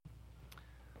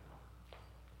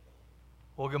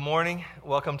Well, good morning.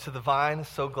 Welcome to The Vine.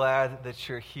 So glad that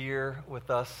you're here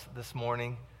with us this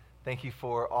morning. Thank you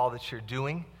for all that you're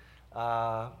doing.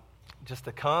 Just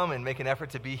to come and make an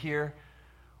effort to be here.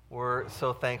 We're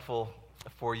so thankful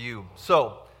for you.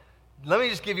 So, let me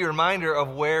just give you a reminder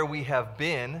of where we have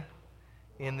been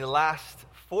in the last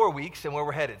 4 weeks and where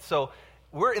we're headed. So,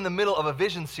 we're in the middle of a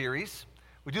vision series.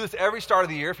 We do this every start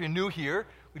of the year. If you're new here,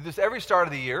 we do this every start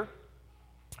of the year.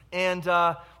 And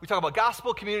we talk about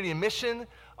gospel, community, and mission.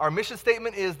 Our mission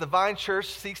statement is the Vine Church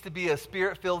seeks to be a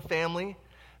spirit-filled family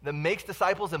that makes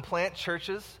disciples and plant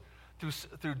churches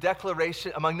through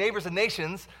declaration, among neighbors and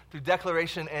nations, through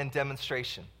declaration and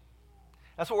demonstration.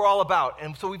 That's what we're all about.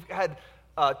 And so we've had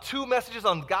 2 messages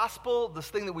on gospel, this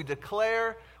thing that we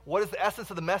declare. What is the essence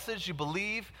of the message you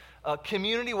believe?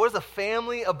 Community, what does a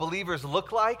family of believers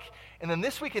look like? And then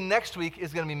this week and next week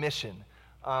is going to be mission.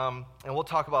 And we'll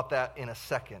talk about that in a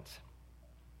second.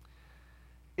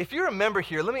 If you're a member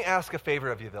here, let me ask a favor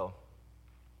of you, though.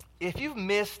 If you've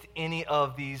missed any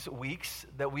of these weeks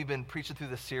that we've been preaching through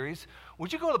this series,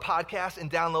 would you go to the podcast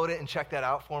and download it and check that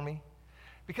out for me?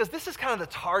 Because this is kind of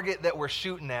the target that we're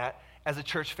shooting at as a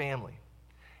church family.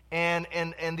 And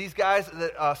these guys,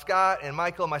 Scott and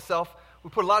Michael and myself, we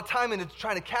put a lot of time into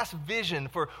trying to cast vision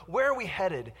for where are we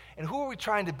headed and who are we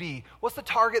trying to be? What's the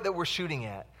target that we're shooting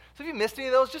at? So if you missed any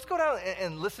of those, just go down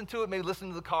and listen to it, maybe listen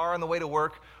to the car on the way to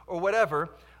work or whatever.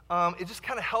 It just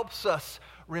kind of helps us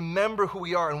remember who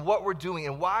we are and what we're doing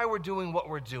and why we're doing what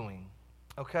we're doing,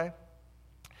 okay?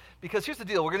 Because here's the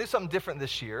deal. We're going to do something different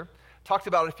this year. Talked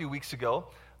about it a few weeks ago,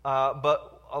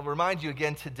 but I'll remind you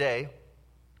again today.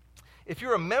 If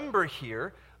you're a member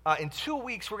here, in 2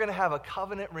 weeks we're going to have a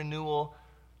covenant renewal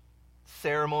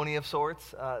ceremony of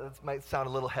sorts. That might sound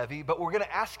a little heavy, but we're going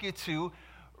to ask you to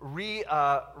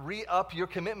re-up your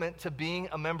commitment to being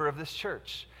a member of this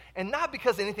church. And not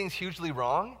because anything's hugely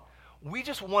wrong. We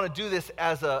just want to do this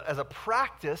as a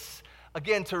practice,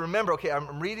 again, to remember, okay,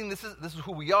 I'm reading, this is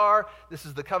who we are, this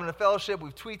is the covenant of fellowship,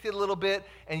 we've tweaked it a little bit,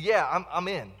 and yeah, I'm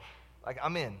in. Like,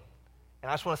 I'm in. And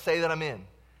I just want to say that I'm in.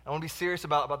 I want to be serious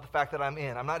about the fact that I'm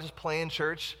in. I'm not just playing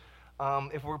church.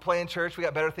 If we're playing church, we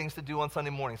got better things to do on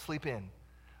Sunday morning, sleep in.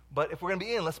 But if we're going to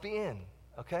be in, let's be in,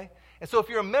 okay? And so if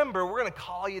you're a member, we're going to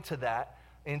call you to that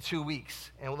in 2 weeks,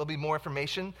 and there'll be more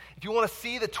information. If you want to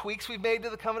see the tweaks we've made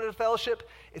to the Covenant of Fellowship,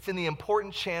 it's in the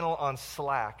important channel on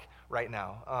Slack right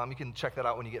now. You can check that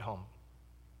out when you get home.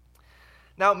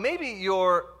 Now, maybe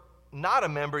you're not a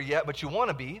member yet, but you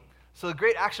want to be, so the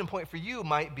great action point for you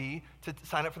might be to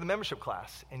sign up for the membership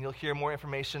class, and you'll hear more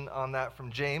information on that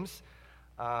from James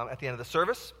at the end of the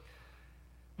service.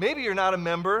 Maybe you're not a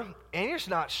member, and you're just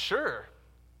not sure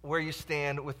where you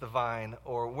stand with the Vine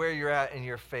or where you're at in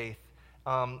your faith.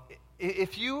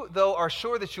 If you, though, are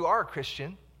sure that you are a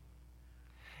Christian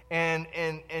and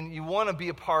you want to be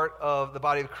a part of the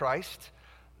body of Christ,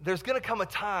 there's going to come a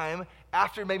time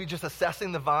after maybe just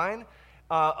assessing the Vine,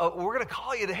 we're going to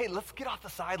call you to, hey, let's get off the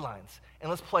sidelines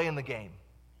and let's play in the game,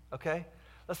 okay?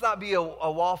 Let's not be a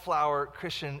wallflower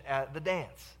Christian at the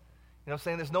dance. You know what I'm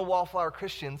saying? There's no wallflower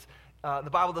Christians.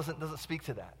 The Bible doesn't speak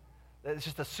to that. It's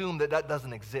just assumed that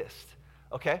doesn't exist,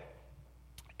 okay?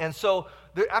 And so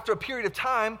after a period of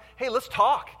time, hey, let's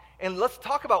talk. And let's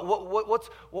talk about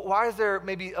why is there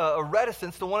maybe a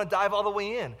reticence to want to dive all the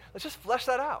way in. Let's just flesh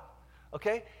that out,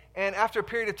 okay? And after a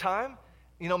period of time,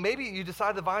 you know, maybe you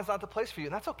decide the Vine's not the place for you,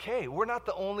 and that's okay. We're not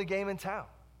the only game in town.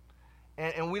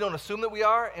 And we don't assume that we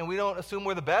are, and we don't assume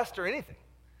we're the best or anything.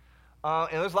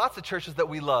 And there's lots of churches that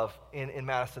we love in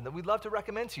Madison that we'd love to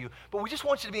recommend to you, but we just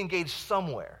want you to be engaged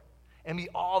somewhere and be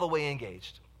all the way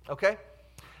engaged, okay?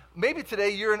 Maybe today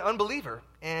you're an unbeliever,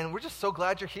 and we're just so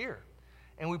glad you're here.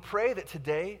 And we pray that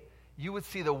today you would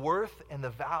see the worth and the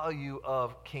value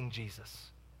of King Jesus.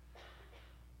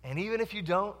 And even if you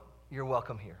don't, you're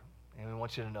welcome here, and we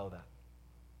want you to know that.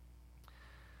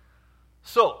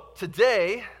 So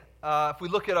today, if we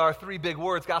look at our 3 big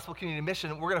words, gospel, community,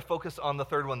 mission, we're going to focus on the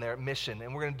third one there, mission,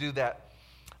 and we're going to do that.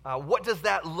 What does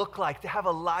that look like to have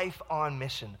a life on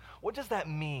mission? What does that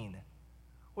mean?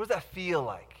 What does that feel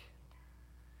like?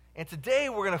 And today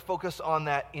we're going to focus on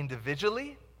that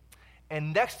individually,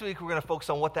 and next week we're going to focus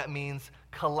on what that means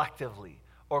collectively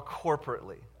or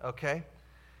corporately, okay,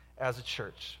 as a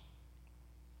church.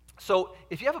 So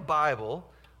if you have a Bible,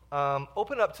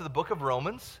 open up to the book of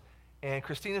Romans, and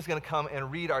Christina's going to come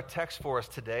and read our text for us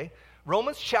today.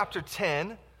 Romans chapter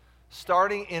 10,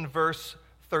 starting in verse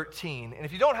 13. And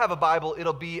if you don't have a Bible,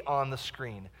 it'll be on the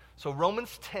screen. So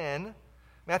Romans 10,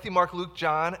 Matthew, Mark, Luke,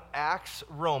 John, Acts,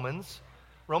 Romans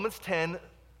 10,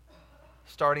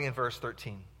 starting in verse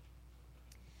 13.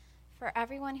 For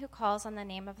everyone who calls on the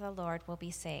name of the Lord will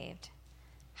be saved.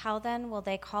 How then will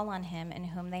they call on him in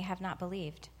whom they have not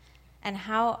believed? And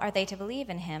how are they to believe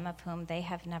in him of whom they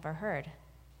have never heard?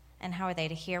 And how are they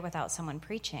to hear without someone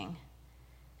preaching?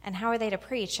 And how are they to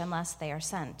preach unless they are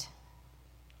sent?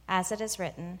 As it is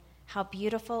written, how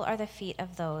beautiful are the feet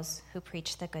of those who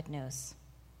preach the good news.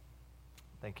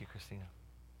 Thank you, Christina.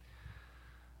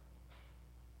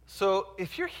 So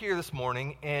if you're here this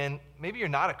morning and maybe you're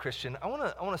not a Christian, I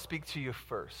want to speak to you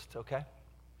first, okay?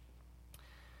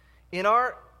 In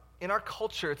our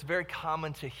culture, it's very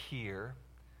common to hear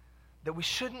that we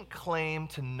shouldn't claim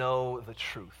to know the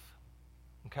truth,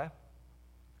 okay?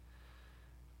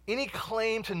 Any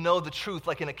claim to know the truth,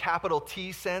 like in a capital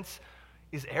T sense,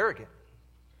 is arrogant.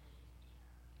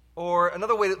 Or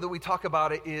another way that we talk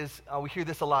about it is, we hear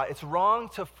this a lot, it's wrong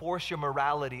to force your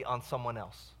morality on someone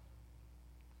else.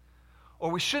 Or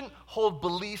we shouldn't hold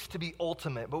beliefs to be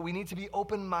ultimate, but we need to be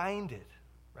open-minded,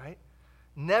 right?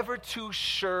 Never too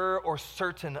sure or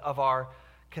certain of our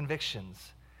convictions.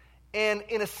 And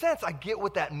in a sense, I get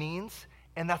what that means,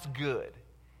 and that's good.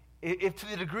 If to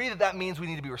the degree that that means we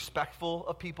need to be respectful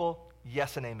of people,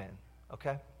 yes and amen,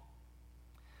 okay?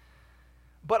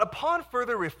 But upon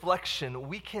further reflection,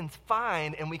 we can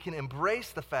find and we can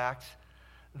embrace the fact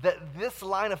that this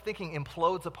line of thinking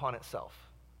implodes upon itself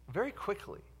very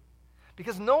quickly.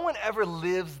 Because no one ever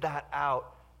lives that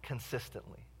out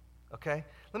consistently, okay?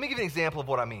 Let me give you an example of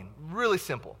what I mean. Really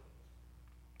simple.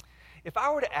 If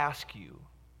I were to ask you,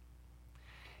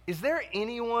 is there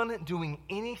anyone doing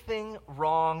anything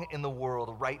wrong in the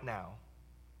world right now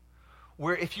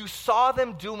where if you saw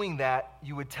them doing that,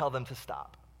 you would tell them to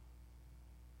stop?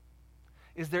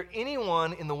 Is there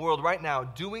anyone in the world right now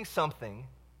doing something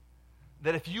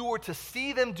that if you were to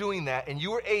see them doing that and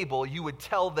you were able, you would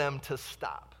tell them to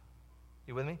stop?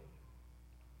 You with me?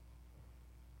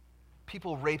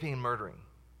 People raping and murdering.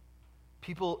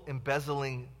 People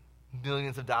embezzling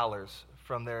millions of dollars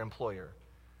from their employer.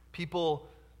 People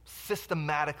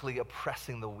systematically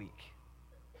oppressing the weak.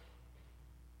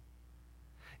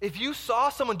 If you saw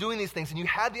someone doing these things and you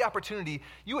had the opportunity,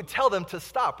 you would tell them to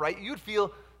stop, right? You'd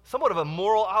feel somewhat of a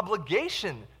moral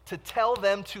obligation to tell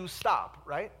them to stop,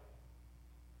 right?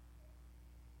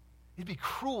 It'd be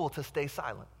cruel to stay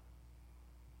silent.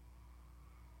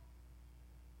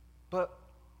 But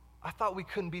I thought we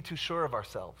couldn't be too sure of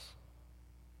ourselves.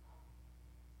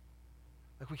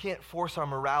 Like we can't force our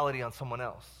morality on someone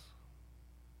else.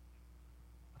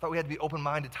 I thought we had to be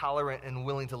open-minded, tolerant, and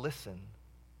willing to listen.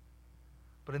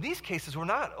 But in these cases, we're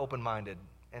not open-minded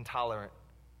and tolerant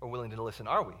or willing to listen,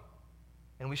 are we?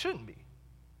 And we shouldn't be.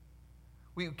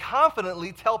 We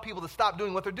confidently tell people to stop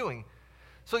doing what they're doing.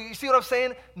 So you see what I'm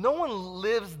saying? No one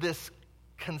lives this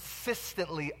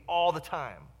consistently all the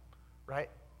time, right?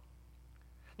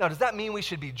 Now, does that mean we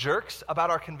should be jerks about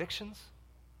our convictions?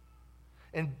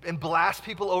 And blast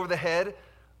people over the head,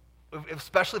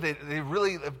 especially if they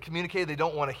really have communicated they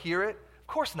don't want to hear it? Of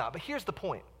course not, but here's the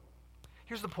point.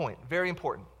 Here's the point, very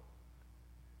important.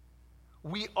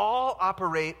 We all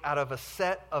operate out of a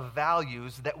set of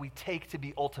values that we take to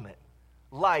be ultimate,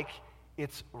 like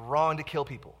it's wrong to kill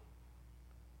people.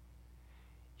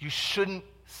 You shouldn't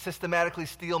systematically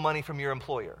steal money from your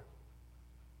employer.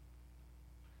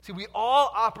 See, we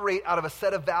all operate out of a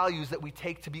set of values that we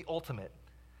take to be ultimate,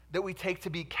 that we take to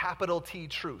be capital T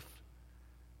truth.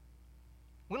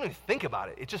 We don't even think about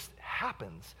it. It just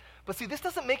happens. But see, this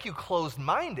doesn't make you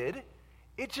closed-minded.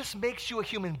 It just makes you a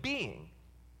human being,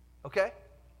 okay?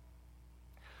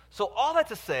 So all that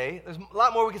to say, there's a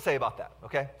lot more we can say about that,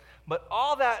 okay? But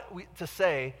all that to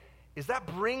say is that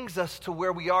brings us to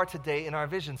where we are today in our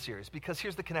Vision series, because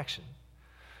here's the connection.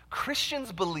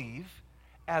 Christians believe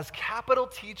as capital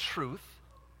T truth,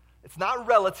 it's not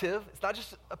relative, it's not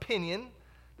just opinion,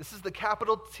 this is the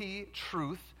capital T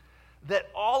truth, that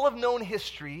all of known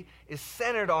history is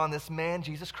centered on this man,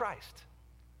 Jesus Christ.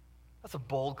 That's a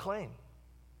bold claim.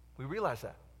 We realize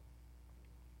that.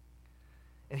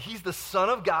 And he's the Son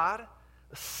of God,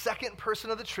 the second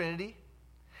person of the Trinity,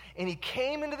 and he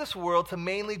came into this world to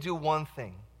mainly do one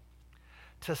thing: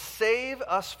 to save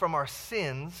us from our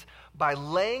sins by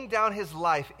laying down his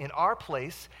life in our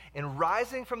place and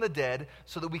rising from the dead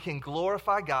so that we can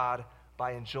glorify God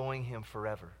by enjoying him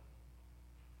forever.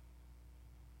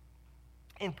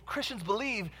 And Christians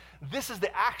believe this is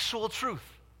the actual truth.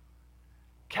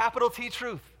 Capital T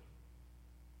truth.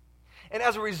 And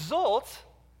as a result,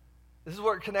 this is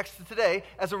where it connects to today,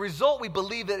 as a result, we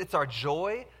believe that it's our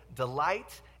joy,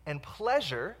 delight, and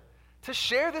pleasure to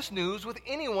share this news with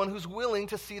anyone who's willing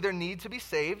to see their need to be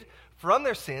saved from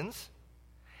their sins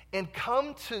and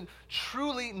come to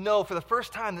truly know for the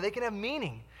first time that they can have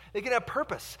meaning, they can have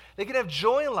purpose, they can have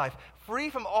joy in life free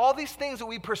from all these things that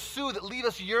we pursue that leave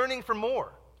us yearning for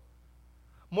more.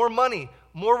 More money,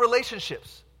 more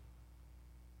relationships,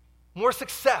 more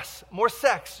success, more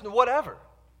sex, whatever.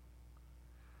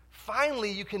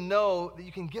 Finally, you can know that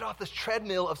you can get off this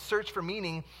treadmill of search for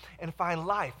meaning and find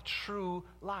life, true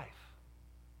life.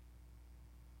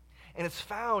 And it's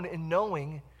found in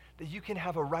knowing that you can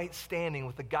have a right standing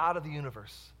with the God of the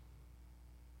universe.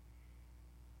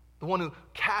 The one who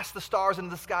casts the stars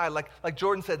into the sky, like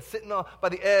Jordan said, sitting by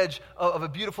the edge of a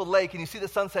beautiful lake, and you see the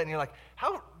sunset, and you're like,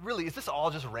 how really, is this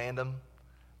all just random?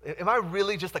 Am I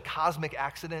really just a cosmic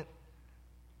accident?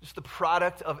 Just the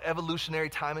product of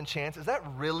evolutionary time and chance? Is that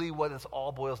really what this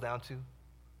all boils down to?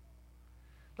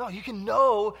 No, you can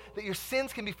know that your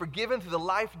sins can be forgiven through the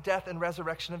life, death, and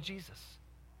resurrection of Jesus.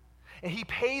 And he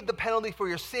paid the penalty for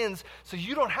your sins so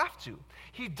you don't have to.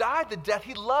 He died the death.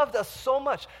 He loved us so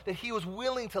much that he was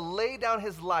willing to lay down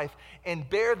his life and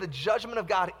bear the judgment of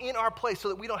God in our place so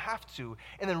that we don't have to.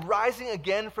 And then rising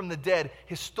again from the dead,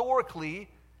 historically,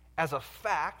 as a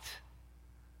fact,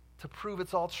 to prove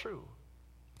it's all true.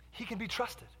 He can be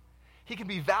trusted. He can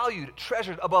be valued,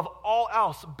 treasured above all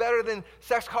else, better than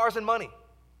sex, cars, and money.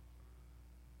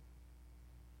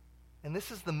 And this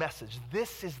is the message.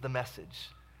 This is the message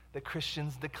that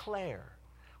Christians declare.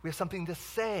 We have something to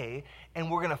say,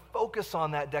 and we're going to focus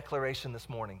on that declaration this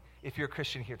morning, if you're a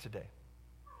Christian here today.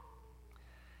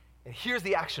 And here's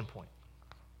the action point.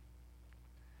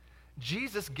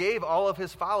 Jesus gave all of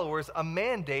his followers a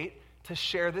mandate to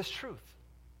share this truth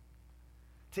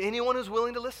to anyone who's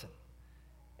willing to listen.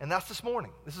 And that's this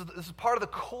morning. This is part of the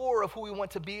core of who we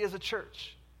want to be as a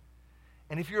church.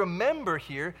 And if you're a member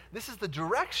here, this is the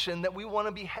direction that we want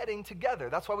to be heading together.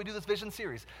 That's why we do this vision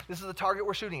series. This is the target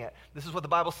we're shooting at. This is what the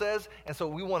Bible says, and so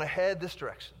we want to head this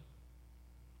direction.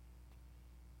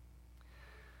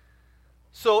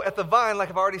 So at the Vine, like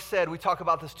I've already said, we talk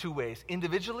about this two ways,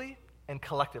 individually and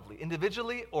collectively.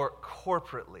 Individually or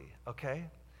corporately, okay?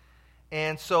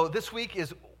 And so this week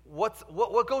is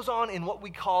what goes on in what we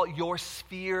call your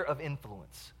sphere of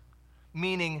influence.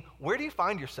 Meaning, where do you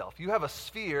find yourself? You have a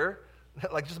sphere.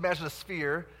 Like, just imagine a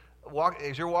sphere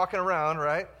as you're walking around,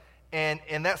 right?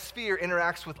 And that sphere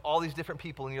interacts with all these different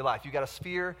people in your life. You've got a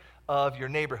sphere of your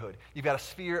neighborhood. You've got a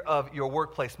sphere of your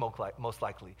workplace, most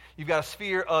likely. You've got a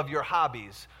sphere of your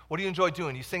hobbies. What do you enjoy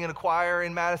doing? You sing in a choir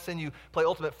in Madison. You play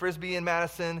ultimate frisbee in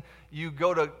Madison. You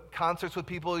go to concerts with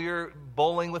people. You're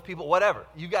bowling with people, whatever.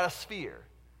 You've got a sphere.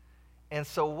 And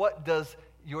so what does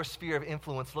your sphere of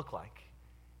influence look like?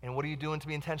 And what are you doing to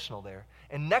be intentional there?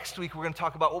 And next week, we're going to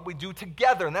talk about what we do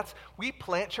together, and that's we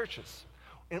plant churches.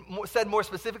 And said more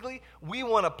specifically, we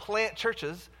want to plant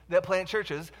churches that plant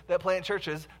churches that plant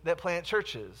churches that plant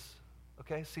churches.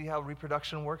 Okay, see how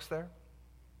reproduction works there?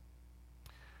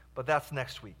 But that's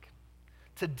next week.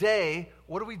 Today,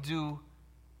 what do we do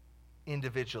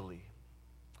individually?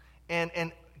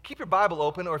 And keep your Bible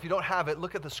open, or if you don't have it,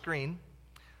 look at the screen.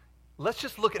 Let's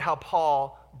just look at how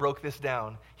Paul broke this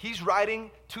down. He's writing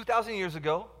 2,000 years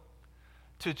ago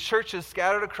to churches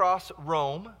scattered across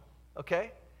Rome,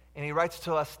 okay? And he writes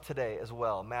to us today as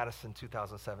well, Madison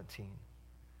 2017.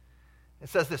 It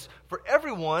says this, "For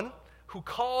everyone who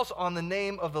calls on the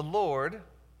name of the Lord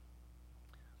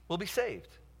will be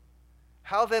saved.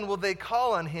 How then will they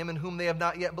call on him in whom they have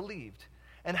not yet believed?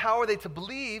 And how are they to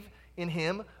believe in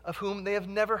him of whom they have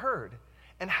never heard?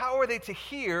 And how are they to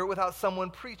hear without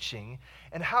someone preaching?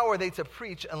 And how are they to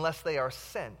preach unless they are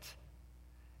sent?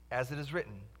 As it is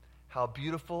written, how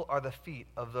beautiful are the feet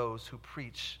of those who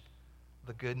preach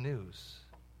the good news."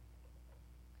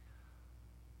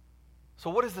 So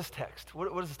what is this text?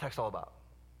 What is this text all about?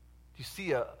 Do you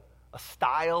see a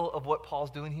style of what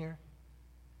Paul's doing here?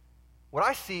 What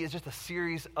I see is just a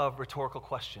series of rhetorical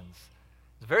questions.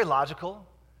 It's very logical,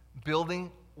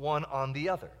 building one on the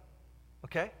other.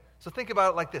 Okay? So think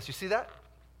about it like this. You see that?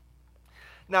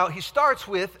 Now, he starts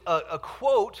with a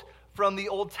quote from the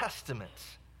Old Testament.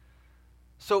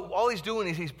 So all he's doing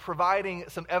is he's providing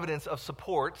some evidence of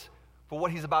support for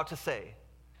what he's about to say.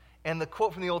 And the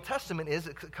quote from the Old Testament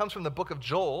it comes from the book of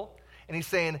Joel, and he's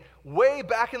saying, way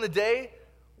back in the day,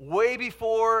 way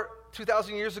before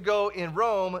 2,000 years ago in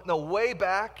Rome, no, way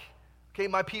back, okay,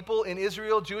 my people in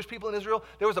Israel, Jewish people in Israel,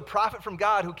 there was a prophet from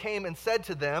God who came and said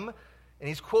to them, and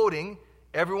he's quoting,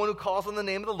 "Everyone who calls on the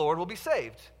name of the Lord will be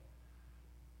saved."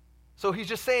 So he's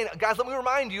just saying, guys, let me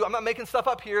remind you, I'm not making stuff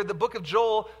up here. The book of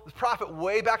Joel, the prophet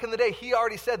way back in the day, he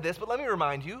already said this, but let me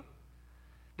remind you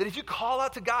that if you call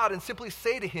out to God and simply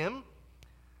say to him,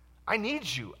 I need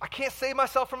you. I can't save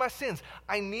myself from my sins.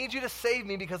 I need you to save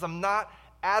me because I'm not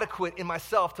adequate in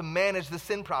myself to manage the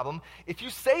sin problem. If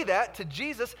you say that to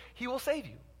Jesus, he will save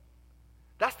you.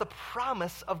 That's the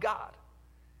promise of God.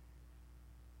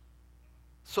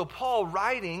 So Paul,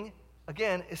 writing,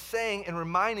 again, is saying and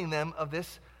reminding them of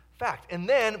this fact. And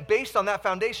then, based on that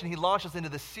foundation, he launches into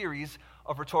this series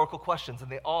of rhetorical questions,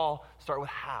 and they all start with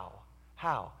how.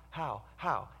 How?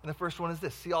 And the first one is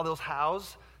this. See all those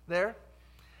hows there?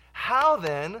 How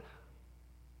then,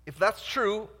 if that's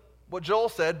true, what Joel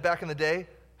said back in the day,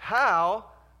 how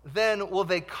then will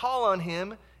they call on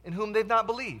him in whom they've not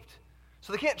believed?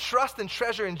 So they can't trust and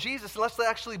treasure in Jesus unless they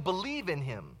actually believe in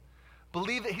him.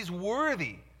 Believe that he's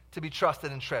worthy to be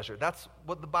trusted and treasured. That's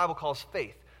what the Bible calls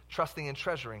faith, trusting and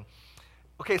treasuring.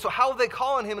 Okay, so how will they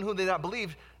call on him in whom they not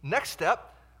believed? Next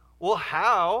step, well,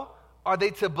 how are they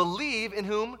to believe in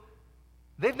whom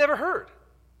they've never heard?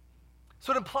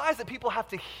 So it implies that people have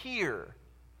to hear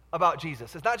about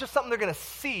Jesus. It's not just something they're going to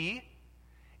see,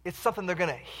 it's something they're going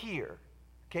to hear.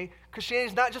 Okay? Christianity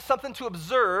is not just something to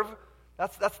observe.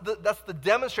 That's the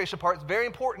demonstration part. It's very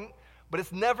important, but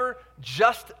it's never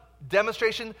just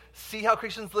demonstration, see how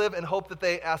Christians live, and hope that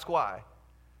they ask why.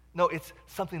 No, it's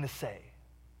something to say,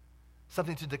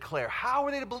 something to declare. How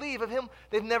are they to believe of him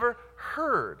they've never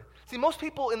heard? See, most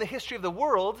people in the history of the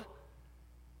world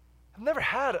have never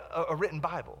had a written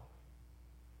Bible.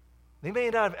 They may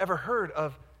not have ever heard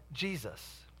of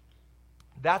Jesus.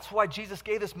 That's why Jesus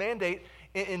gave this mandate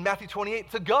in Matthew 28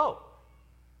 to go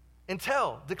and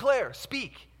tell, declare,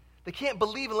 speak. They can't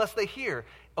believe unless they hear.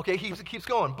 Okay, he keeps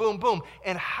going, boom, boom.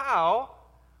 And how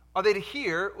are they to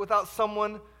hear without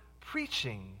someone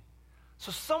preaching?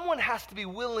 So someone has to be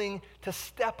willing to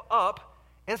step up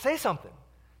and say something.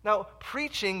 Now,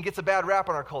 preaching gets a bad rap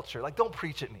in our culture. Like, don't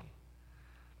preach at me.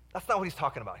 That's not what he's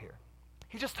talking about here.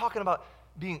 He's just talking about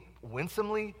being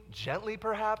winsomely, gently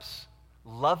perhaps,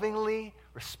 lovingly,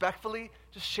 respectfully,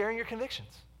 just sharing your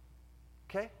convictions.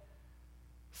 Okay?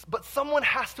 But someone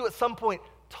has to, at some point,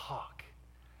 talk,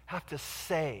 have to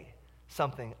say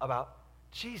something about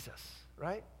Jesus,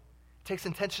 right? It takes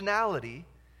intentionality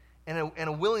and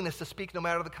a willingness to speak no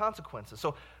matter the consequences.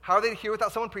 So how are they to hear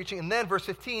without someone preaching? And then verse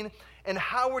 15, and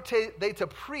how are they to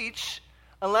preach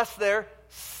unless they're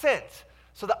sent?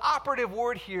 So the operative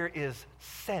word here is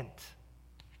sent,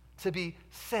 to be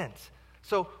sent.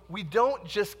 So we don't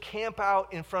just camp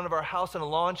out in front of our house in a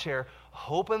lawn chair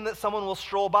hoping that someone will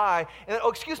stroll by and, oh,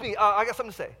 excuse me, I got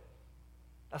something to say.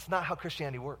 That's not how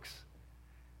Christianity works.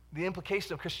 The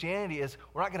implication of Christianity is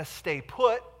we're not going to stay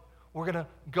put. We're going to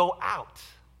go out.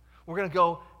 We're going to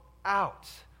go out.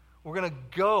 We're going to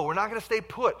go. We're not going to stay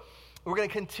put. We're going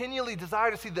to continually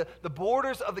desire to see the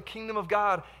borders of the kingdom of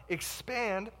God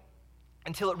expand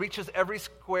until it reaches every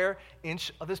square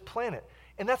inch of this planet.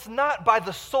 And that's not by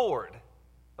the sword,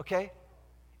 okay?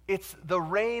 It's the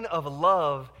reign of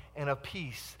love and of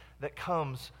peace that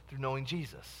comes through knowing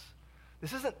Jesus.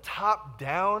 This isn't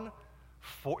top-down,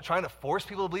 trying to force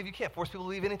people to believe. You can't force people to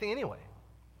believe anything anyway.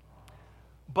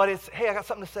 But it's, hey, I got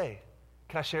something to say.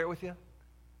 Can I share it with you?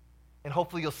 And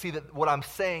hopefully you'll see that what I'm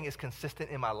saying is consistent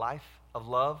in my life of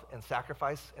love and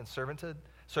sacrifice and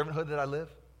servanthood that I live.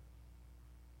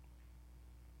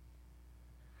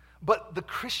 But the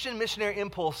Christian missionary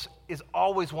impulse is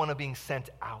always one of being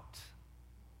sent out,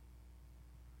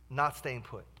 not staying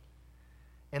put.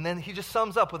 And then he just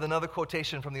sums up with another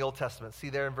quotation from the Old Testament. See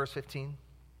there in verse 15?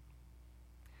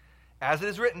 As it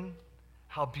is written,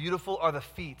 how beautiful are the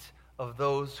feet of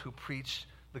those who preach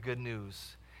the good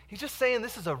news. He's just saying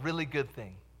this is a really good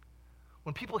thing.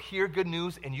 When people hear good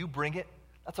news and you bring it,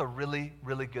 that's a really,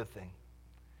 really good thing.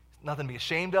 Nothing to be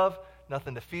ashamed of,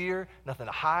 nothing to fear, nothing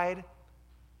to hide.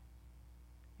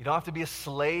 You don't have to be a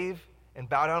slave and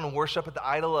bow down and worship at the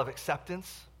idol of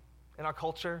acceptance in our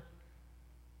culture.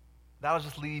 That'll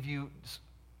just leave you just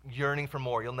yearning for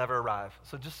more. You'll never arrive.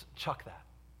 So just chuck that.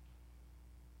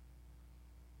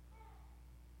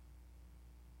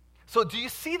 So do you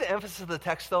see the emphasis of the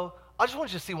text, though? I just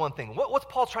want you to see one thing. What's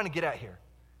Paul trying to get at here?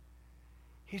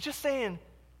 He's just saying,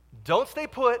 don't stay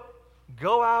put.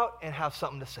 Go out and have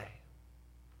something to say.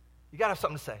 You got to have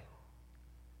something to say.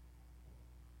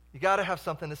 You got to have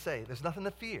something to say. There's nothing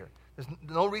to fear. There's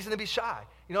no reason to be shy.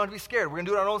 You don't have to be scared. We're going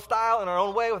to do it in our own style, in our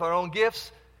own way, with our own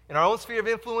gifts, in our own sphere of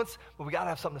influence, but we got to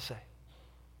have something to say.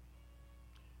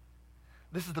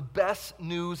 This is the best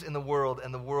news in the world,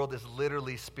 and the world is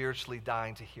literally spiritually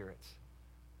dying to hear it.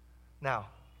 Now,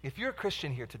 if you're a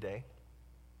Christian here today,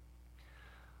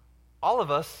 all of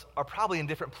us are probably in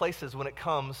different places when it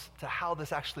comes to how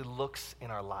this actually looks in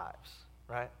our lives,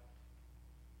 right?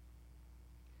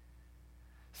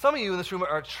 Some of you in this room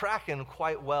are tracking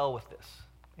quite well with this,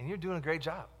 and you're doing a great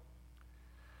job.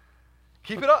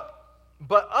 Keep it up.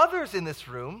 But others in this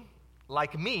room,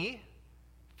 like me,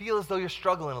 feel as though you're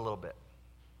struggling a little bit.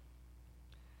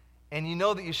 And you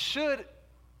know that you should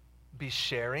be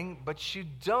sharing, but you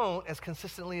don't as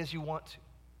consistently as you want to.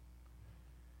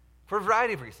 For a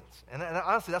variety of reasons. And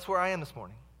honestly, that's where I am this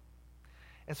morning.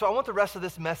 And so I want the rest of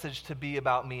this message to be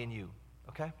about me and you,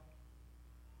 okay?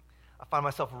 I find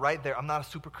myself right there. I'm not a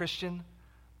super Christian.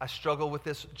 I struggle with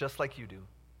this just like you do.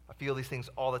 I feel these things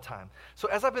all the time. So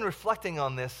as I've been reflecting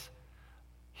on this,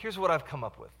 here's what I've come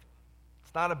up with.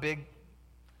 It's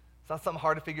not something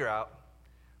hard to figure out,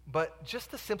 but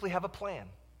just to simply have a plan.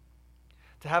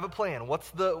 To have a plan.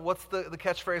 What's the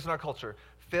catchphrase in our culture?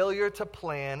 Failure to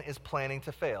plan is planning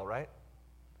to fail, right?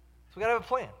 So we got to have a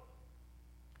plan.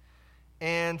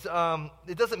 And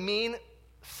it doesn't mean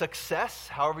success,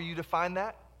 however you define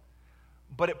that,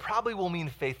 but it probably will mean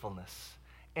faithfulness.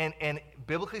 And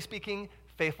biblically speaking,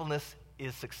 faithfulness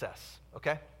is success,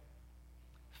 okay?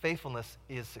 Faithfulness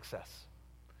is success.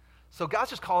 So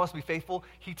God's just calling us to be faithful.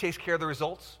 He takes care of the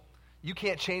results. You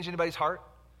can't change anybody's heart,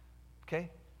 okay?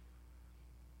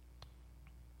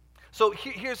 So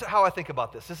here's how I think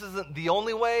about this. This isn't the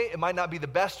only way. It might not be the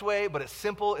best way, but it's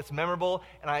simple, it's memorable,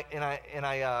 and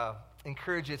I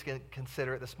encourage you to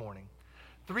consider it this morning.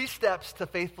 3 steps to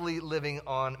faithfully living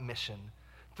on mission.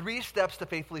 3 steps to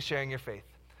faithfully sharing your faith.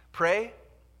 Pray,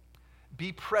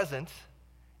 be present,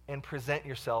 and present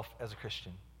yourself as a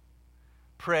Christian.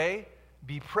 Pray,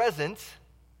 be present,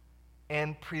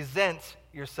 and present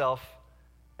yourself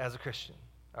as a Christian.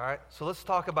 All right? So let's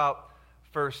talk about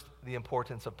first the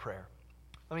importance of prayer.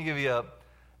 Let me give you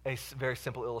a very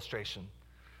simple illustration.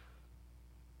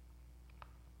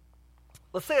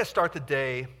 Let's say I start the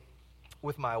day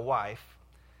with my wife,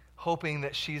 hoping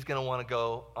that she's going to want to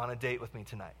go on a date with me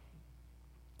tonight.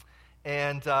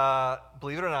 And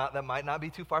believe it or not, that might not be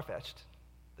too far-fetched.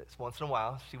 It's once in a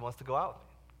while she wants to go out with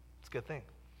me. It's a good thing.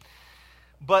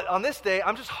 But on this day,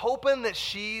 I'm just hoping that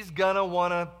she's going to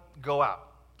want to go out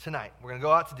tonight. We're going to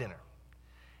go out to dinner.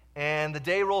 And the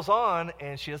day rolls on,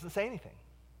 and she doesn't say anything.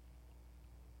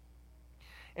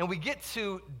 And we get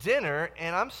to dinner,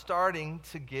 and I'm starting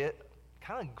to get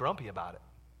kind of grumpy about it.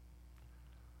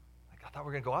 Like, I thought we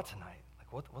were going to go out tonight.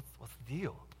 Like, what's the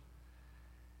deal?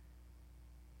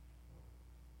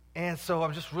 And so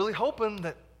I'm just really hoping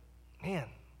that, man,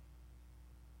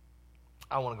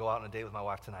 I want to go out on a date with my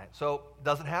wife tonight. So it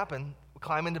doesn't happen. We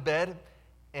climb into bed,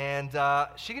 and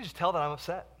she can just tell that I'm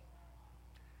upset.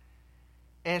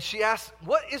 And she asks,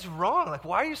 what is wrong? Like,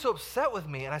 why are you so upset with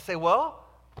me? And I say, well,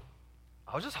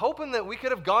 I was just hoping that we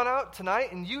could have gone out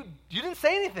tonight, and you didn't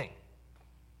say anything.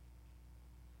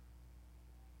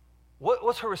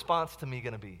 What's her response to me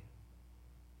going to be?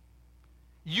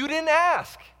 You didn't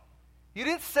ask. You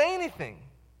didn't say anything.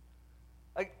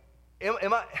 Like,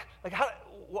 am I, like, how,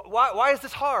 why is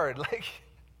this hard? Like,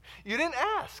 you didn't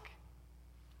ask.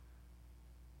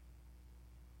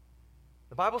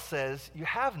 The Bible says you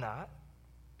have not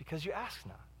because you ask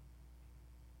not.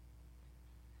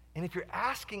 And if you're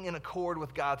asking in accord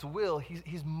with God's will,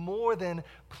 he's more than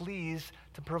pleased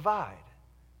to provide.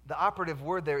 The operative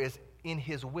word there is in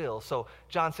his will. So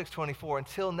John 6:24,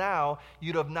 until now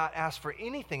you have not asked for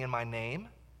anything in my name.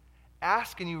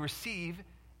 Ask and you receive,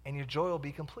 and your joy will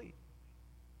be complete.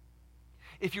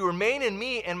 If you remain in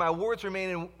me and my words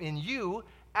remain in you,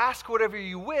 ask whatever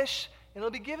you wish, and it'll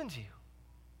be given to you.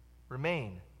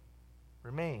 Remain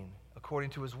according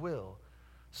to his will.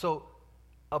 So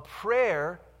a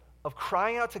prayer of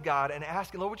crying out to God and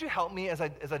asking, Lord, would you help me as I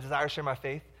desire to share my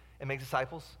faith and make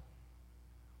disciples?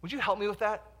 Would you help me with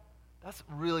that? That's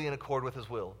really in accord with his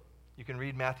will. You can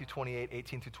read Matthew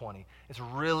 28:18-20. It's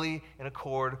really in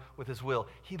accord with his will.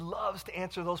 He loves to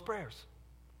answer those prayers.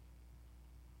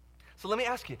 So let me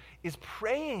ask you, is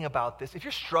praying about this, if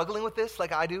you're struggling with this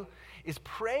like I do, is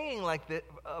praying like this,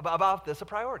 about this a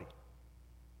priority?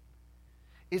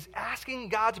 Is asking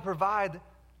God to provide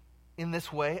in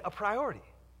this way a priority?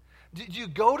 Do you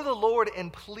go to the Lord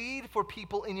and plead for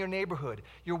people in your neighborhood,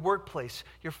 your workplace,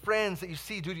 your friends that you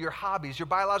see due to your hobbies, your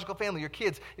biological family, your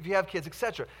kids, if you have kids,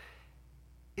 etc.?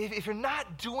 If you're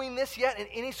not doing this yet in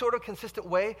any sort of consistent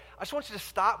way, I just want you to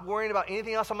stop worrying about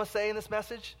anything else I'm going to say in this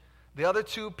message, the other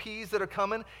 2 P's that are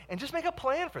coming, and just make a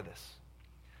plan for this.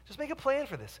 Just make a plan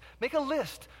for this. Make a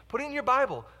list. Put it in your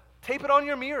Bible. Tape it on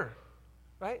your mirror,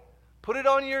 right? Put it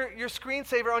on your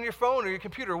screensaver on your phone or your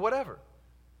computer or whatever.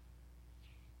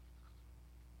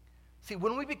 See,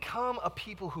 when we become a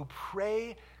people who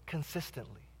pray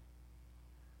consistently,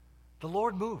 the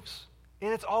Lord moves.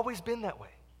 And it's always been that way,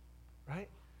 right?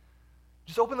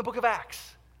 Just open the book of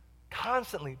Acts.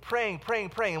 Constantly praying.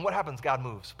 And what happens? God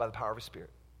moves by the power of his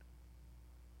Spirit.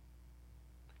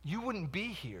 You wouldn't be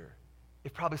here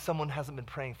if probably someone hasn't been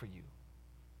praying for you.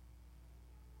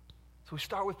 So we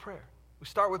start with prayer.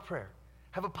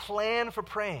 Have a plan for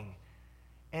praying.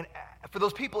 and for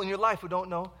those people in your life who don't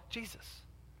know Jesus.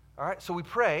 All right? So we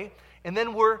pray, and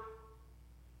then we're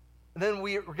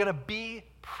going to be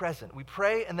present. We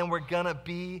pray, and then we're going to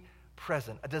be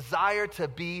present. A desire to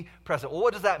be present. Well,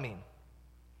 what does that mean?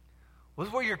 Well,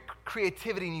 this is where your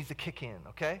creativity needs to kick in,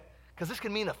 okay? Because this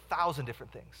can mean 1,000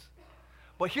 different things.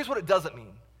 But here's what it doesn't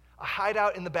mean. I hide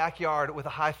out in the backyard with a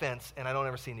high fence, and I don't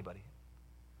ever see anybody.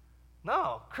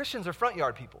 No, Christians are front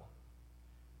yard people.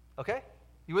 Okay?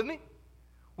 You with me?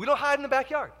 We don't hide in the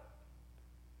backyard.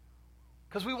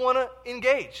 Because we want to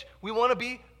engage. We want to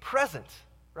be present,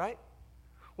 right?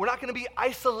 We're not going to be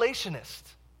isolationist,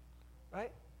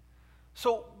 right?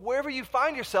 So wherever you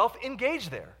find yourself, engage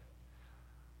there.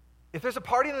 If there's a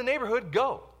party in the neighborhood,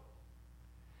 go.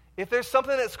 If there's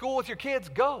something at school with your kids,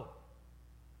 go,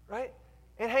 right?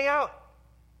 And hang out.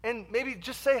 And maybe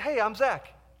just say, hey, I'm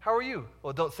Zach. How are you?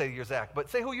 Well, don't say you're Zach, but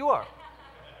say who you are.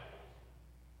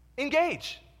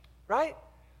 Engage, right?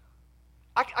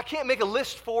 I can't make a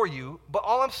list for you, but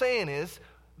all I'm saying is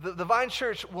the Vine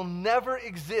Church will never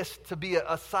exist to be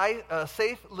a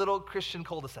safe little Christian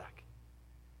cul-de-sac.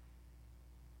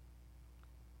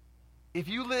 If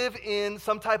you live in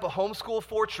some type of homeschool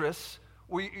fortress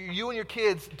where you and your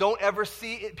kids don't ever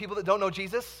see people that don't know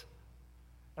Jesus,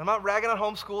 and I'm not ragging on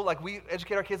homeschool, like we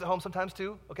educate our kids at home sometimes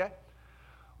too, okay?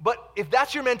 But if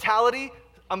that's your mentality,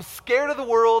 I'm scared of the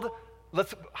world,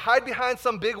 let's hide behind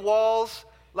some big walls,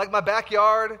 like my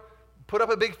backyard, put up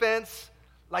a big fence,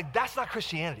 like that's not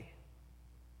Christianity.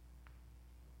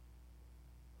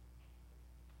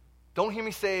 Don't hear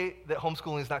me say that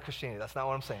homeschooling is not Christianity. That's not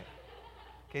what I'm saying.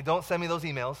 Okay, don't send me those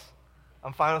emails.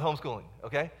 I'm fine with homeschooling,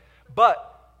 okay?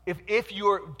 But if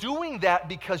you're doing that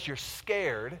because you're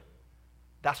scared,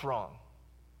 that's wrong.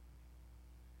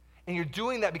 And you're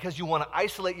doing that because you want to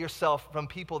isolate yourself from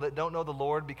people that don't know the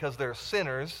Lord because they're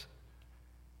sinners,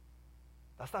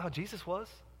 that's not how Jesus was,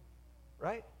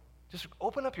 right? Just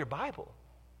open up your Bible.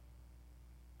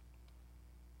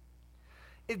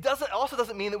 It also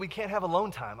doesn't mean that we can't have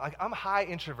alone time. I'm a high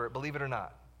introvert, believe it or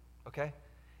not, okay?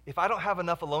 If I don't have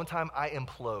enough alone time, I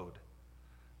implode,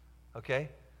 okay?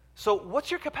 So what's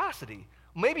your capacity?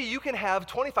 Maybe you can have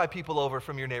 25 people over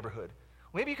from your neighborhood.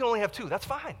 Maybe you can only have 2. That's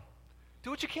fine.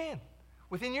 Do what you can.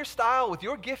 Within your style, with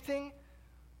your gifting,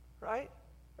 right?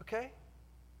 Okay?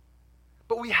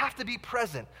 But we have to be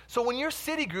present. So when your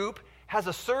city group has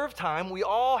a serve time, we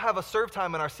all have a serve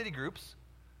time in our city groups,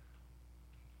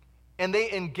 and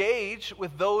they engage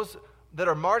with those that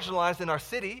are marginalized in our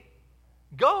city,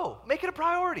 go. Make it a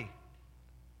priority.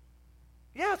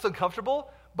 Yeah, it's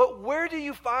uncomfortable, but where do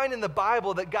you find in the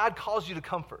Bible that God calls you to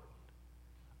comfort?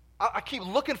 I keep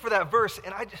looking for that verse,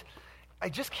 and I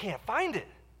just can't find it.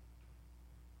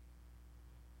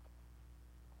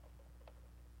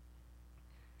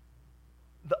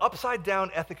 The upside down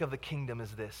ethic of the kingdom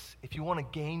is this. If you want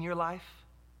to gain your life,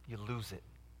 you lose it.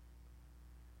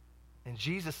 And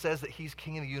Jesus says that he's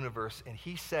king of the universe, and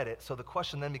he said it. So the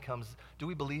question then becomes, do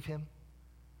we believe him?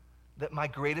 That my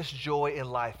greatest joy in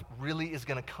life really is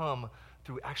going to come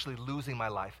through actually losing my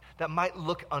life. That might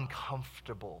look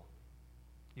uncomfortable.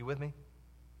 You with me?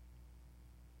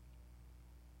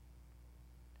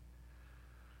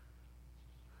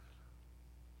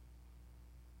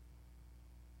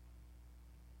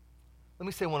 Let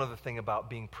me say one other thing about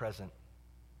being present.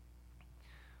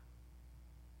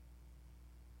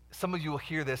 Some of you will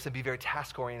hear this and be very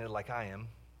task-oriented like I am,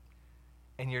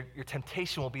 and your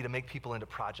temptation will be to make people into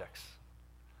projects.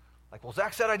 Like, well,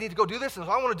 Zach said I need to go do this, and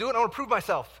so I want to do it, and I want to prove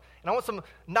myself, and I want some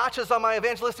notches on my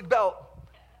evangelistic belt,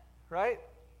 right?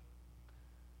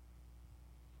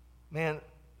 Man,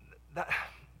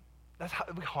 that's how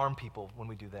we harm people when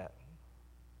we do that.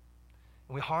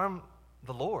 And we harm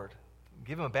the Lord,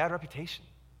 give him a bad reputation.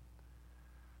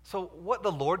 So what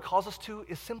the Lord calls us to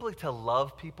is simply to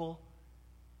love people.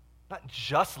 Not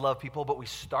just love people, but we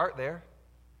start there.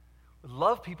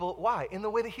 Love people, why? In the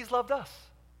way that he's loved us.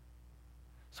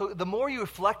 So the more you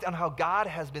reflect on how God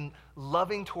has been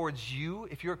loving towards you,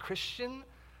 if you're a Christian,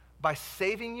 by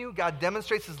saving you, God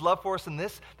demonstrates his love for us in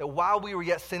this, that while we were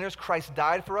yet sinners, Christ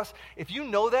died for us. If you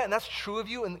know that and that's true of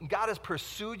you and God has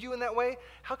pursued you in that way,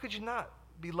 how could you not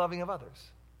be loving of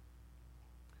others?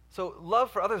 So love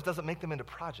for others doesn't make them into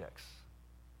projects.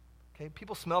 Okay?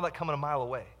 People smell that coming a mile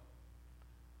away.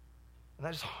 And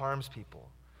that just harms people.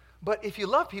 But if you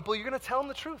love people, you're going to tell them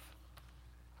the truth.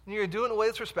 And you're going to do it in a way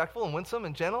that's respectful and winsome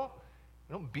and gentle.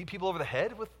 You don't beat people over the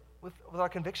head with our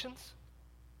convictions.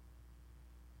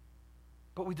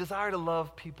 But we desire to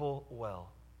love people well.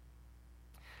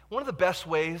 One of the best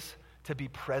ways to be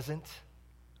present,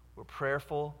 we're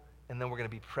prayerful, and then we're going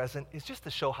to be present, is just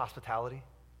to show hospitality.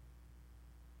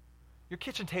 Your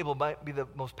kitchen table might be the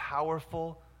most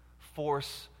powerful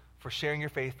force for sharing your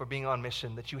faith, for being on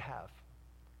mission that you have.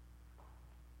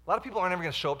 A lot of people aren't ever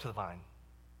going to show up to the Vine,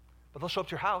 but they'll show up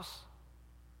to your house.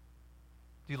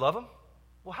 Do you love them?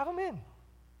 Well, have them in.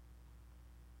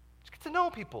 Just get to know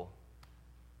people.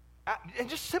 And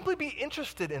just simply be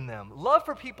interested in them. Love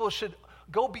for people should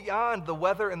go beyond the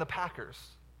weather and the Packers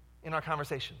in our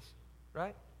conversations,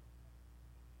 right?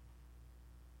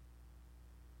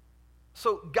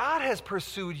 So God has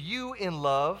pursued you in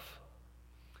love,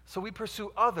 so we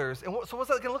pursue others. And so what's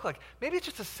that going to look like? Maybe it's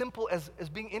just as simple as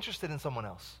being interested in someone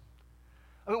else.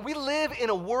 I mean, we live in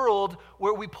a world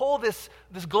where we pull this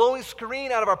glowing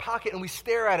screen out of our pocket and we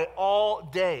stare at it all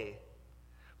day.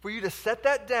 For you to set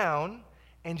that down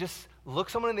and just look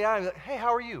someone in the eye and be like, hey,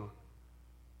 how are you?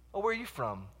 Oh, where are you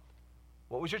from?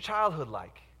 What was your childhood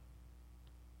like?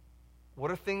 What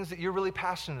are things that you're really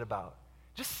passionate about?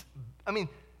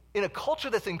 In a culture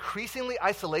that's increasingly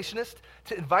isolationist,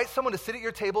 to invite someone to sit at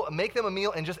your table and make them a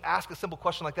meal and just ask a simple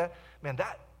question like that, man,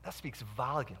 that speaks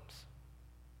volumes.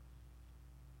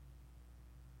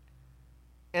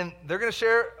 And they're going to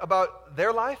share about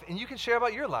their life, and you can share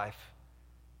about your life.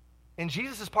 And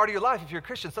Jesus is part of your life if you're a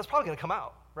Christian, so that's probably going to come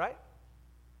out, right?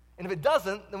 And if it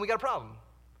doesn't, then we got a problem.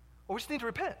 Or we just need to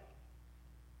repent.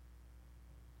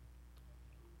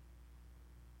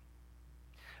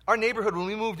 Our neighborhood, when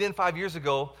we moved in 5 years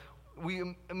ago,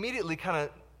 we immediately kind of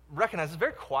recognized it's a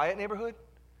very quiet neighborhood.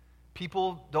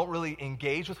 People don't really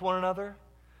engage with one another.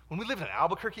 When we lived in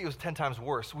Albuquerque, it was 10 times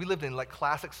worse. We lived in like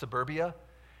classic suburbia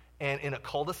and in a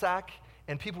cul-de-sac,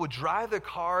 and people would drive their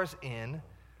cars in,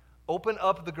 open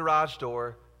up the garage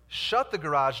door, shut the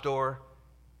garage door,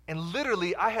 and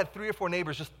literally I had 3 or 4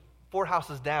 neighbors just 4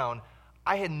 houses down.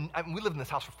 We lived in this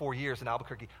house for 4 years in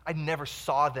Albuquerque. I never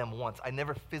saw them once. I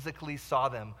never physically saw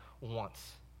them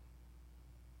once.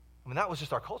 I mean, that was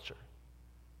just our culture.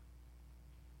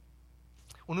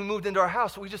 When we moved into our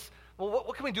house, we just,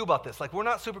 what can we do about this? Like, we're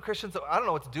not super Christians, so I don't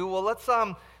know what to do. Well,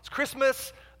 it's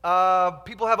Christmas.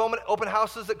 People have open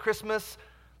houses at Christmas.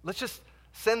 Let's just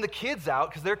send the kids out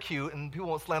because they're cute and people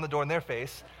won't slam the door in their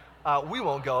face. We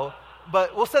won't go.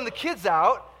 But we'll send the kids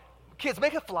out. Kids,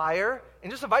 make a flyer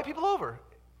and just invite people over.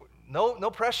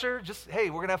 No pressure. Just, hey,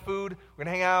 we're going to have food. We're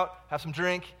going to hang out, have some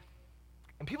drink.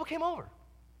 And people came over.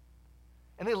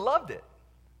 And they loved it.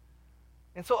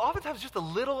 And so oftentimes just a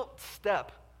little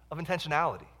step of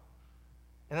intentionality.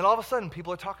 And then all of a sudden,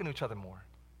 people are talking to each other more.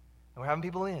 And we're having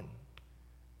people in.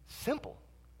 Simple.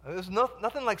 There's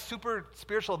nothing like super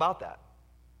spiritual about that.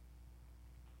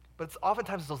 But it's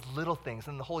oftentimes those little things,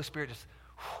 and the Holy Spirit just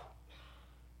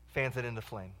fans it into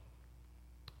flame.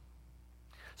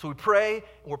 So we pray,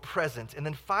 and we're present. And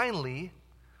then finally,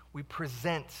 we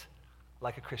present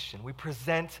like a Christian. We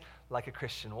present like a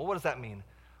Christian. Well, what does that mean?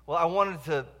 Well, I wanted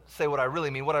to say what I really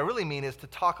mean. What I really mean is to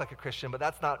talk like a Christian, but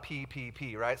that's not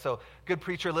PPP, right? So good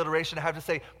preacher alliteration, I have to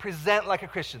say present like a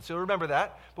Christian. So remember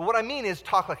that. But what I mean is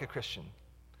talk like a Christian.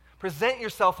 Present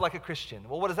yourself like a Christian.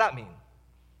 Well, what does that mean?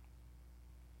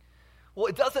 Well,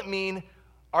 it doesn't mean,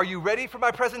 are you ready for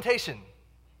my presentation?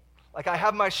 Like I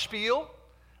have my spiel,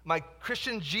 my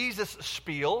Christian Jesus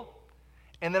spiel,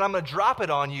 and then I'm going to drop it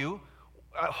on you.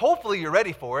 Hopefully you're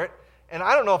ready for it. And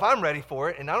I don't know if I'm ready for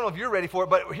it, and I don't know if you're ready for it,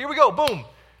 but here we go, boom.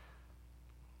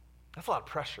 That's a lot of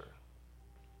pressure.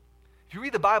 If you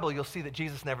read the Bible, you'll see that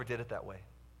Jesus never did it that way.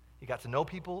 He got to know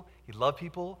people. He loved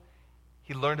people.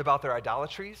 He learned about their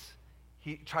idolatries.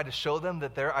 He tried to show them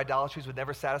that their idolatries would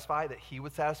never satisfy, that he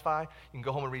would satisfy. You can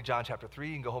go home and read John chapter 3.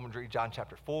 You can go home and read John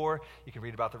chapter 4. You can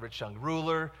read about the rich young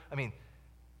ruler. I mean,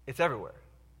 it's everywhere.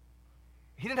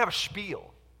 He didn't have a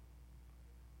spiel.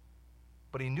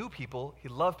 But he knew people, he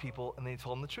loved people, and then he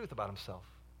told them the truth about himself.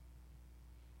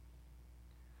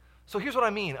 So here's what I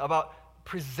mean about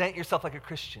present yourself like a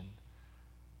Christian.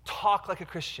 Talk like a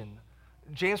Christian.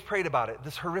 James prayed about it,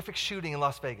 this horrific shooting in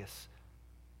Las Vegas.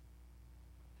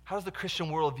 How does the Christian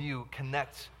worldview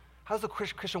connect? How does the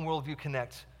Christian worldview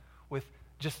connect with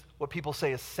just what people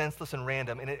say is senseless and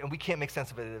random, and we can't make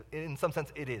sense of it? In some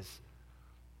sense, it is.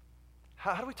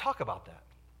 How do we talk about that?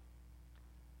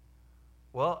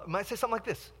 Well, I might say something like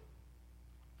this.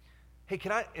 Hey,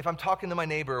 if I'm talking to my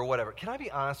neighbor or whatever, can I be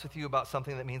honest with you about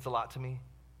something that means a lot to me?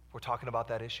 If we're talking about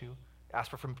that issue. Ask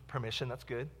for permission, that's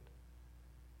good.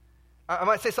 I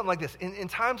might say something like this. In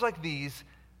times like these,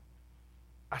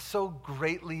 I so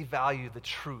greatly value the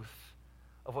truth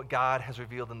of what God has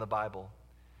revealed in the Bible.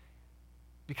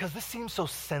 Because this seems so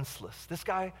senseless. This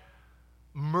guy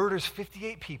murders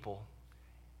 58 people,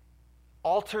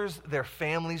 alters their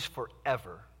families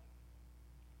forever,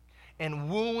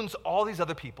 and wounds all these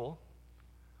other people,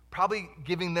 probably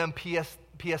giving them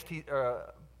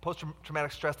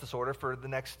post-traumatic stress disorder for the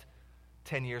next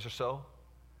 10 years or so.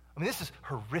 I mean, this is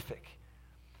horrific.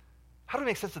 How do we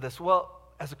make sense of this? Well,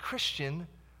 as a Christian,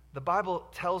 the Bible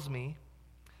tells me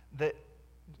that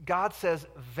God says,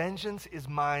 vengeance is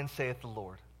mine, saith the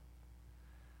Lord.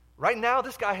 Right now,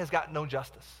 this guy has got no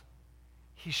justice.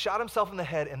 He shot himself in the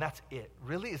head, and that's it.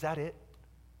 Really? Is that it?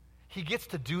 He gets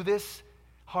to do this,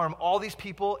 harm all these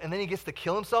people, and then he gets to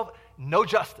kill himself? No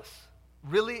justice.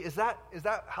 Really? Is that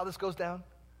how this goes down?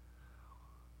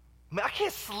 I mean, I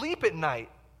can't sleep at night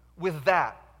with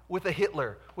that, with a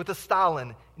Hitler, with a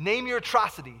Stalin. Name your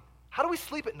atrocity. How do we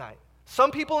sleep at night?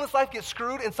 Some people in this life get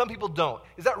screwed and some people don't.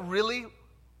 Is that really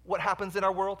what happens in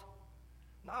our world?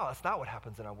 No, that's not what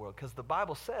happens in our world, because the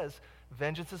Bible says,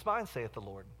 vengeance is mine, saith the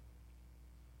Lord.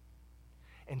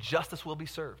 And justice will be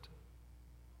served.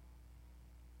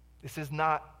 This does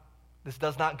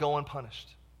not go unpunished.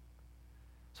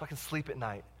 So I can sleep at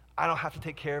night. I don't have to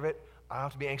take care of it. I don't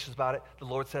have to be anxious about it. The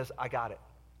Lord says, I got it.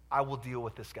 I will deal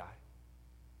with this guy.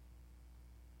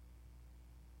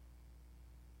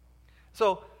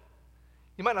 So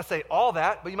you might not say all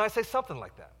that, but you might say something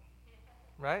like that,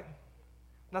 right?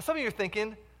 Now some of you are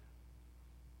thinking,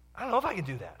 I don't know if I can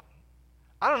do that.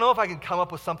 I don't know if I can come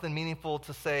up with something meaningful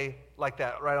to say like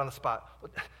that right on the spot.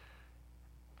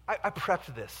 I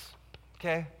prepped this,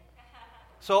 okay?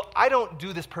 So I don't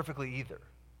do this perfectly either,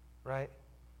 right?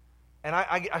 And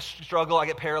I struggle, I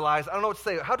get paralyzed. I don't know what to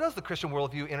say. How does the Christian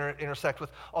worldview intersect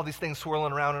with all these things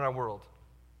swirling around in our world?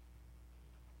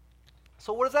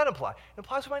 So what does that imply? It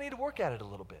implies we might need to work at it a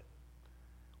little bit.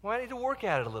 We might need to work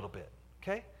at it a little bit,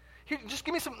 okay? Here,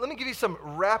 let me give you some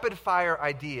rapid fire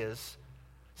ideas,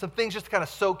 some things just to kind of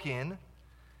soak in.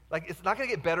 Like, it's not going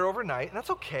to get better overnight, and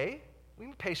that's okay. We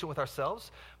can be patient with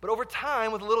ourselves. But over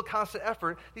time, with a little constant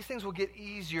effort, these things will get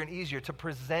easier and easier to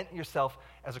present yourself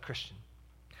as a Christian.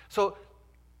 So,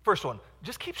 first one,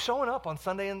 just keep showing up on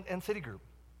Sunday and City Group,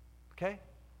 okay?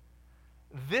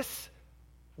 This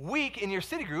week in your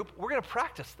City Group, we're going to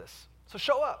practice this. So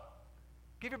show up.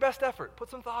 Give your best effort.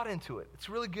 Put some thought into it. It's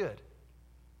really good.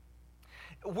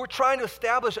 We're trying to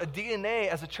establish a DNA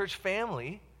as a church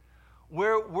family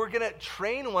where we're going to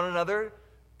train one another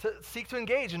to seek to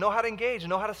engage and know how to engage and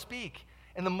know how to speak.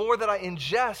 And the more that I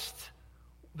ingest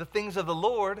the things of the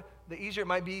Lord, the easier it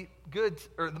might be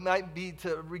it might be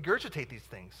to regurgitate these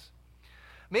things.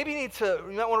 You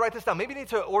might want to write this down. Maybe you need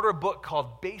to order a book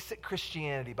called Basic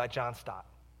Christianity by John Stott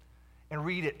and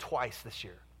read it twice this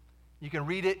year. You can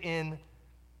read it in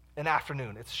an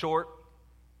afternoon. It's short,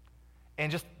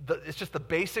 and it's just the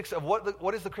basics of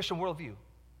what is the Christian worldview.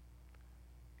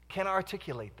 Can I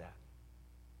articulate that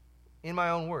in my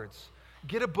own words?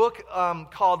 Get a book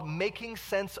called Making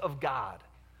Sense of God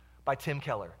by Tim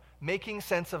Keller. Making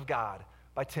Sense of God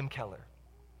by Tim Keller.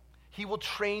 He will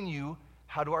train you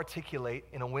how to articulate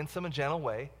in a winsome and gentle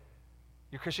way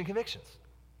your Christian convictions.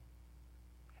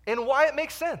 And why it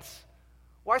makes sense.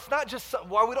 Why it's not just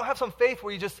why we don't have some faith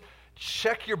where you just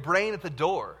check your brain at the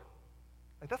door.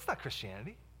 Like, that's not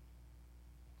Christianity.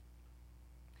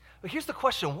 But here's the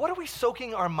question, what are we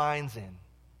soaking our minds in?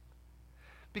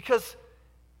 Because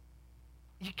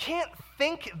you can't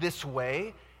think this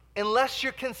way unless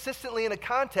you're consistently in a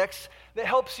context that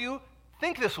helps you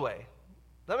think this way.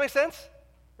 Does that make sense?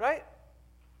 Right?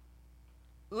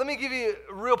 Let me give you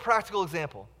a real practical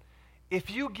example. If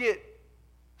you get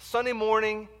Sunday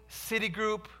morning, City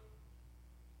Group,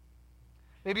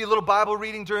 maybe a little Bible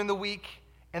reading during the week,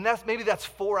 and that's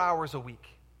 4 hours a week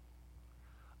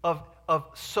of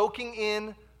soaking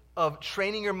in, of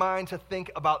training your mind to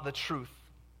think about the truth.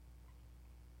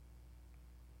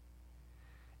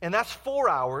 And that's 4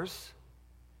 hours,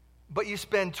 but you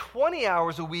spend 20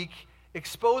 hours a week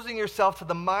exposing yourself to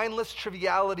the mindless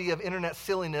triviality of internet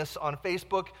silliness on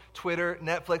Facebook, Twitter,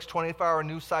 Netflix, 24-hour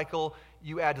news cycle,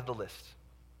 you add to the list.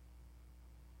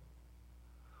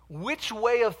 Which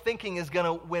way of thinking is going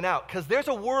to win out? Because there's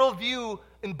a worldview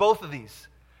in both of these.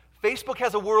 Facebook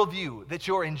has a worldview that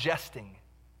you're ingesting.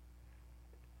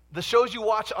 The shows you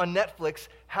watch on Netflix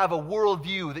have a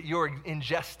worldview that you're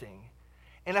ingesting.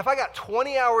 And if I got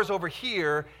 20 hours over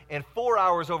here and 4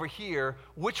 hours over here,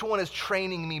 which one is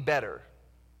training me better?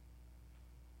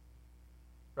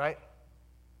 Right?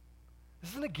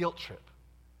 This isn't a guilt trip.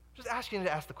 I'm just asking you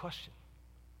to ask the question.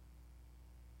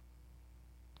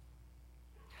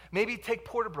 Maybe take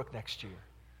Porterbrook next year.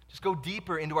 Just go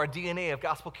deeper into our DNA of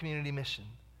gospel community mission.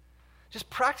 Just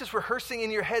practice rehearsing in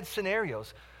your head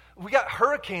scenarios. We got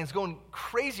hurricanes going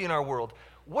crazy in our world.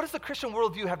 What does the Christian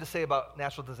worldview have to say about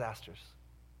natural disasters?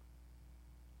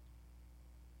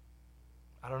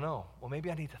 I don't know. Well,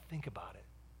 maybe I need to think about it.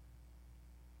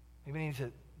 Maybe I need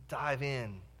to dive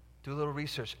in Do a little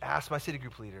research. Ask my city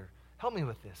group leader. Help me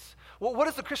with this. Well, what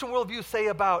does the Christian worldview say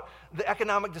about the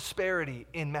economic disparity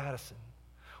in Madison?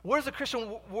 What does the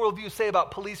Christian worldview say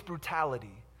about police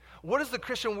brutality? What does the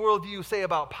Christian worldview say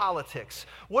about politics?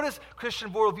 What does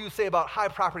Christian worldview say about high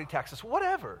property taxes?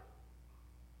 Whatever.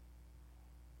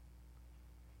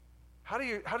 How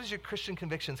does your Christian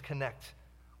convictions connect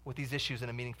with these issues in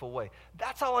a meaningful way?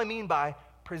 That's all I mean by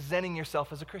presenting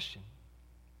yourself as a Christian.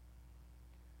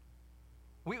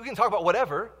 We can talk about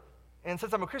whatever, and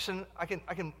since I'm a Christian, I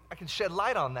can shed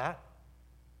light on that.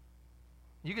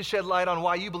 You can shed light on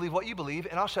why you believe what you believe,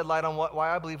 and I'll shed light on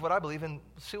why I believe what I believe, and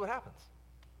see what happens.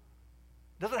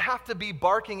 It doesn't have to be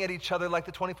barking at each other like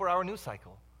the 24-hour news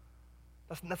cycle.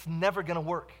 That's never going to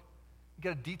work.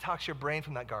 You got to detox your brain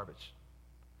from that garbage.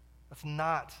 That's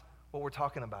not what we're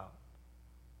talking about.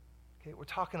 Okay, we're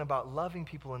talking about loving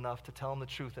people enough to tell them the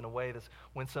truth in a way that's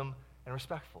winsome and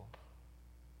respectful.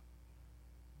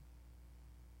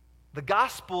 The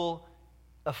gospel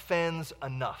offends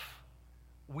enough.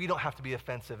 We don't have to be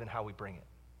offensive in how we bring it.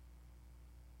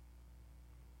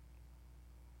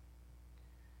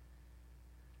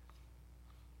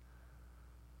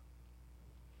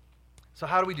 So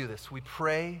how do we do this? We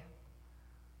pray.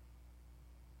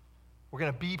 We're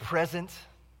going to be present.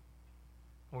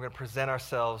 We're going to present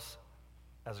ourselves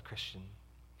as a Christian.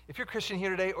 If you're a Christian here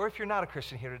today, or if you're not a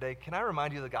Christian here today, can I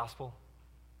remind you of the gospel?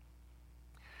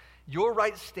 Your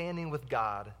right standing with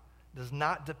God does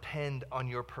not depend on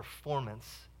your performance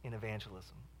in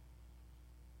evangelism.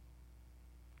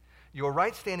 Your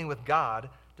right standing with God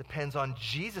depends on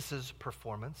Jesus'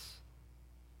 performance,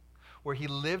 where he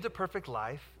lived a perfect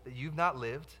life that you've not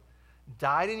lived,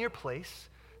 died in your place,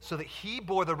 so that he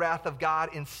bore the wrath of God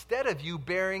instead of you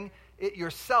bearing it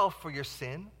yourself for your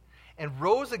sin, and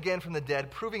rose again from the dead,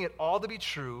 proving it all to be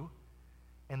true,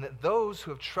 and that those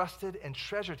who have trusted and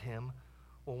treasured him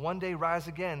will one day rise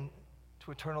again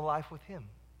to eternal life with him.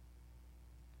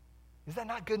 Is that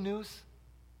not good news?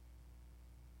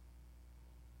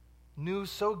 News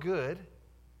so good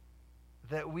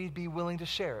that we'd be willing to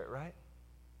share it, right?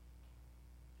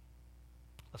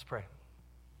 Let's pray.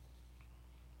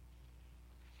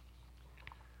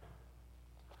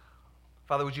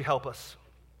 Father, would you help us?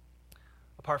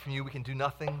 Apart from you, we can do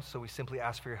nothing, so we simply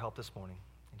ask for your help this morning.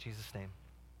 In Jesus' name,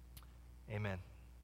 amen.